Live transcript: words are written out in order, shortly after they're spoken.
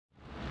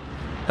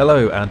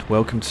Hello and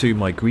welcome to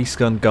my grease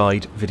gun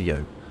guide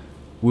video.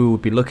 We will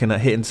be looking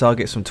at hitting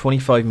targets from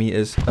 25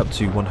 meters up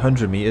to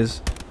 100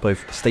 meters,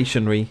 both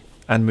stationary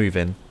and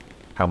moving,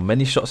 how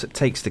many shots it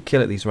takes to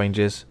kill at these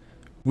ranges,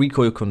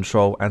 recoil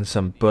control and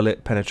some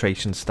bullet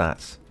penetration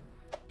stats.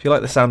 If you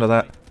like the sound of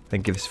that,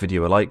 then give this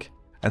video a like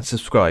and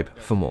subscribe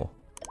for more.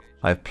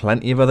 I have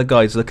plenty of other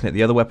guides looking at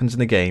the other weapons in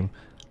the game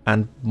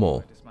and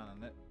more.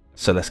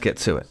 So let's get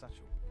to it.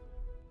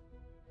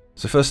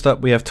 So first up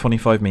we have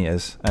 25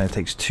 meters and it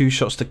takes 2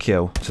 shots to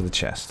kill to the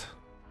chest.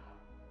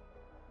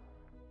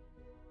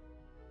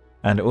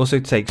 And it also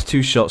takes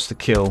 2 shots to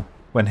kill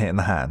when hitting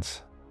the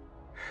hands.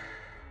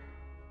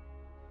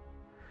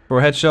 For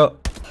a headshot,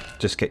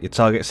 just get your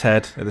target's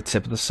head at the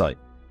tip of the sight.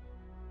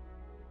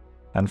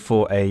 And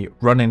for a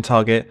running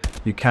target,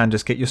 you can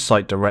just get your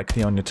sight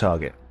directly on your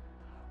target.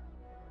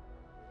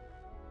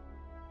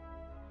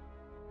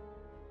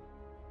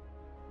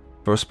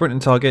 For a sprinting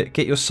target,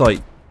 get your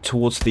sight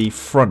towards the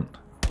front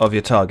of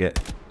your target.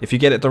 If you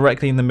get it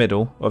directly in the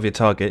middle of your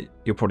target,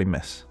 you'll probably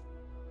miss.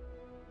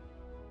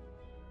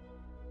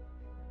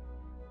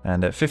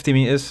 And at 50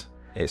 meters,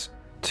 it's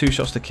 2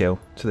 shots to kill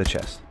to the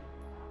chest.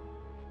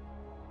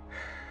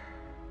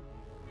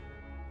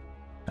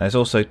 And it's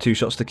also 2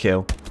 shots to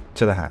kill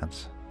to the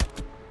hands.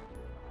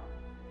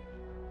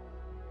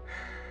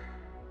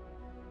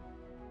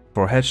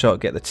 For a headshot,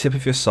 get the tip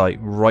of your sight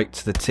right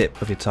to the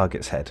tip of your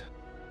target's head.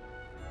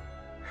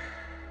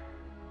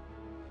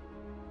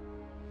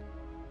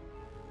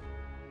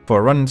 For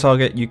a running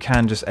target, you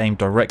can just aim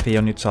directly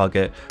on your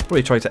target,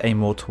 probably try to aim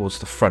more towards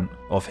the front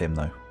of him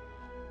though.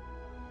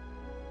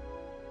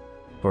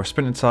 For a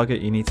sprinting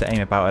target, you need to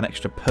aim about an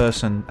extra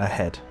person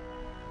ahead.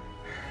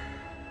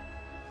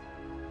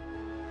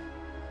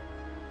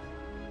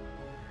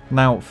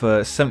 Now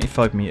for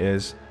 75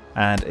 meters,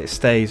 and it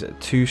stays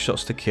at 2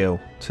 shots to kill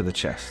to the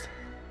chest.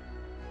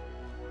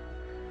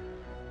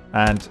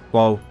 And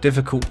while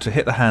difficult to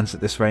hit the hands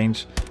at this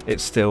range,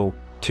 it's still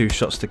 2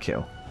 shots to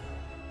kill.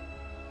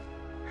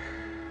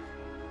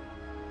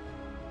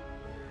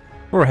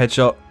 For a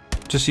headshot,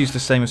 just use the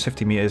same as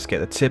 50 meters, get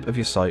the tip of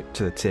your sight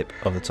to the tip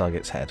of the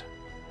target's head.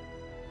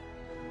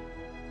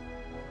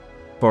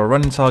 For a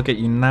running target,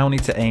 you now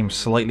need to aim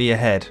slightly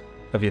ahead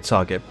of your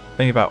target,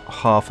 maybe about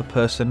half a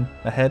person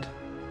ahead.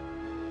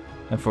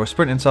 And for a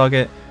sprinting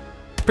target,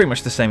 pretty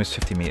much the same as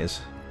 50 meters.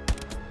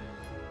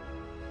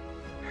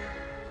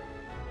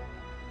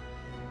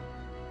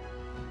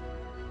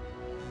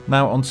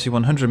 Now onto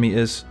 100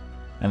 meters,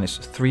 and it's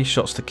 3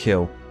 shots to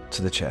kill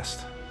to the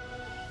chest.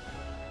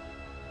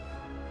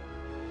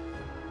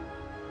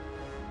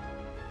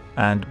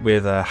 And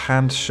with a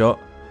hand shot,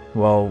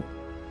 while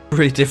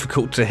really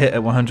difficult to hit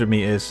at 100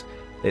 meters,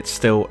 it's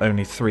still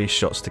only 3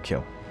 shots to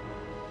kill.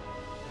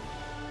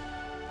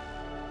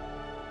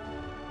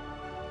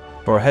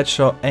 For a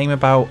headshot, aim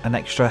about an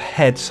extra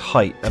head's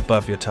height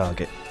above your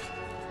target.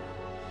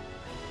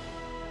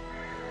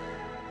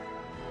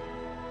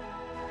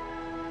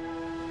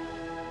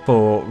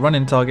 For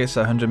running targets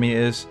at 100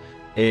 meters,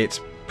 it's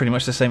pretty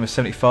much the same as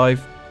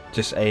 75,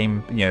 just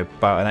aim,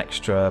 about an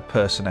extra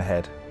person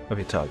ahead of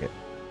your target.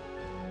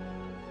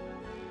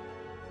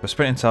 For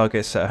sprinting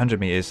targets at 100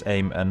 meters,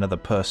 aim another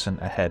person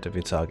ahead of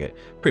your target,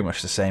 pretty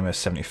much the same as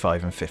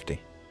 75 and 50.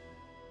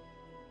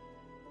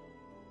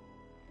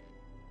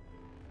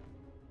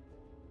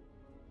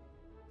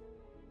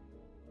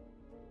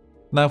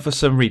 Now for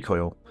some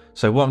recoil.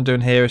 So what I'm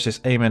doing here is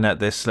just aiming at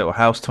this little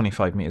house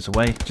 25 meters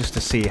away, just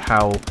to see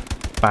how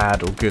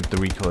bad or good the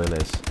recoil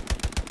is.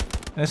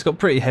 And it's got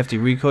pretty hefty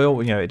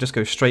recoil, it just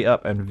goes straight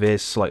up and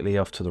veers slightly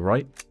off to the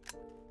right.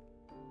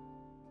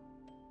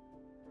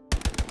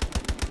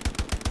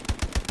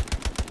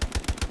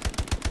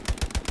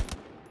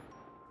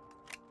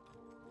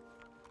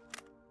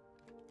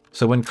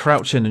 So when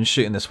crouching and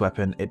shooting this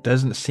weapon, it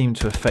doesn't seem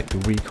to affect the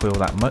recoil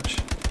that much.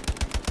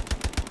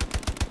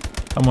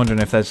 I'm wondering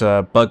if there's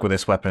a bug with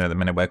this weapon at the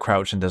minute where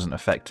crouching doesn't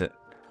affect it.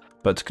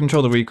 But to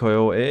control the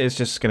recoil, it is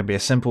just going to be a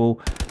simple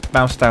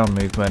mouse down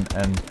movement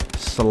and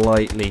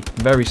slightly,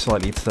 very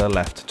slightly to the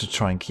left to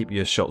try and keep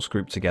your shots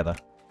grouped together.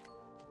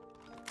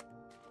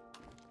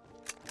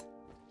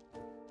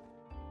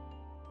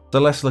 So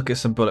let's look at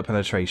some bullet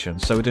penetration.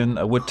 So we're doing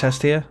a wood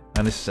test here,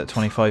 and this is at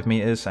 25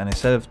 meters, and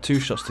instead of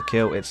 2 shots to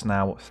kill, it's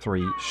now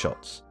 3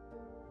 shots.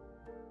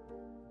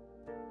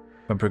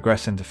 When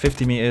progressing to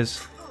 50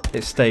 meters,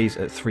 it stays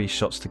at 3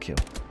 shots to kill.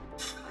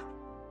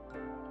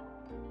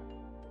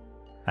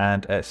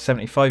 And at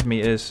 75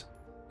 meters,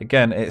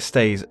 again, it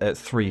stays at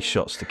 3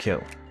 shots to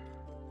kill.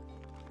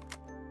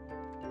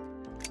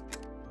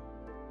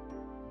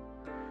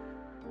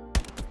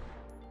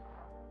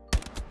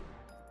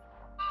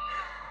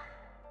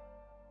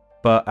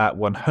 But at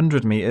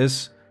 100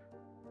 meters,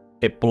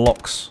 it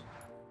blocks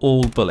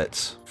all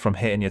bullets from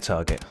hitting your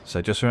target.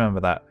 So just remember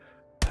that.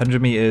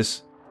 100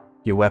 meters,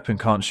 your weapon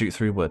can't shoot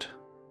through wood.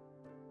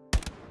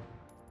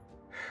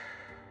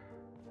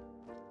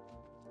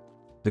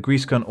 The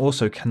grease gun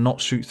also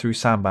cannot shoot through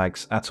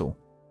sandbags at all.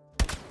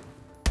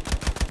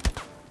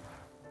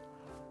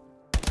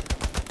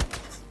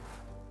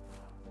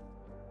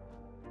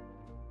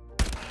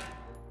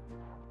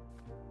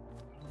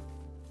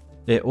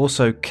 It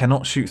also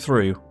cannot shoot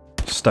through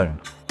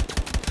stone.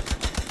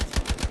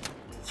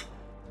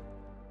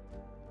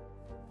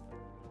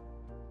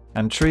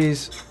 And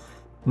trees,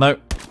 no,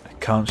 it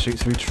can't shoot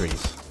through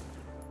trees.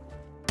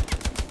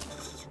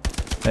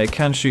 It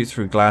can shoot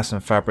through glass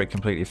and fabric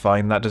completely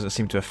fine. That doesn't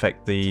seem to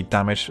affect the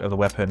damage of the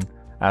weapon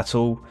at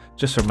all.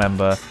 Just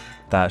remember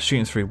that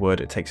shooting through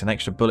wood, it takes an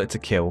extra bullet to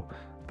kill,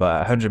 but at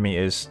 100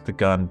 meters, the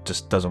gun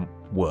just doesn't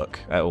work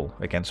at all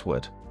against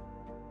wood.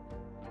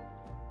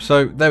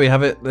 So there we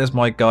have it. There's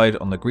my guide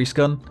on the grease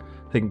gun.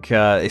 I think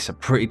it's a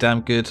pretty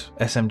damn good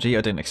SMG.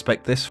 I didn't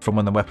expect this from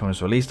when the weapon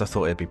was released. I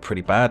thought it'd be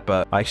pretty bad,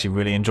 but I actually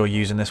really enjoy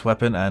using this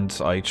weapon, and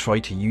I try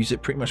to use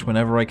it pretty much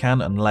whenever I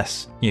can,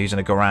 unless using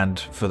a Garand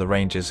for the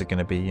ranges are going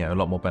to be a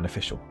lot more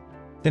beneficial.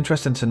 It's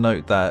interesting to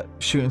note that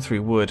shooting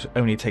through wood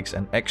only takes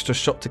an extra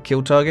shot to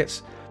kill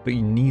targets, but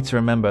you need to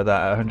remember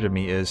that at 100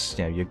 meters,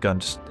 your gun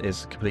just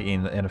is completely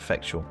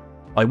ineffectual.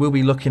 I will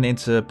be looking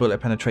into bullet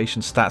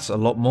penetration stats a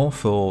lot more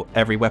for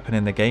every weapon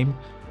in the game.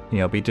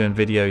 I'll be doing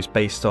videos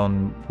based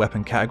on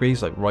weapon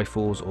categories like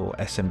rifles or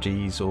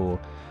SMGs or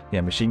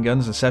machine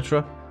guns,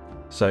 etc.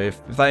 So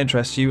if that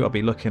interests you, I'll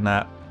be looking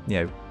at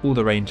all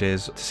the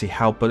ranges to see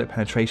how bullet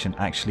penetration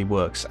actually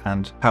works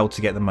and how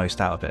to get the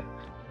most out of it.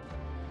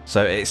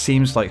 So it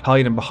seems like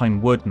hiding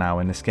behind wood now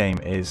in this game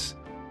is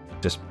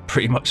just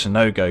pretty much a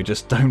no-go.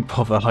 Just don't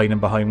bother hiding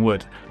behind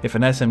wood. If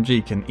an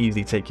SMG can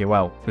easily take you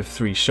out with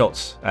 3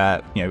 shots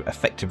at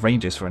effective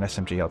ranges for an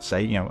SMG, I'd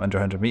say under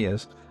 100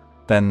 meters,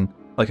 then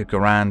like a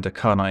Garand, a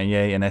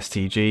Kar98, an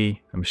STG,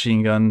 a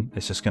machine gun,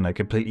 it's just going to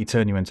completely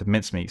turn you into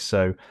mincemeat.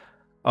 So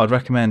I'd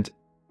recommend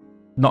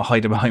not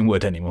hiding behind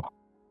wood anymore.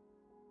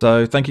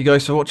 So thank you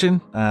guys for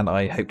watching, and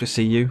I hope to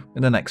see you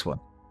in the next one.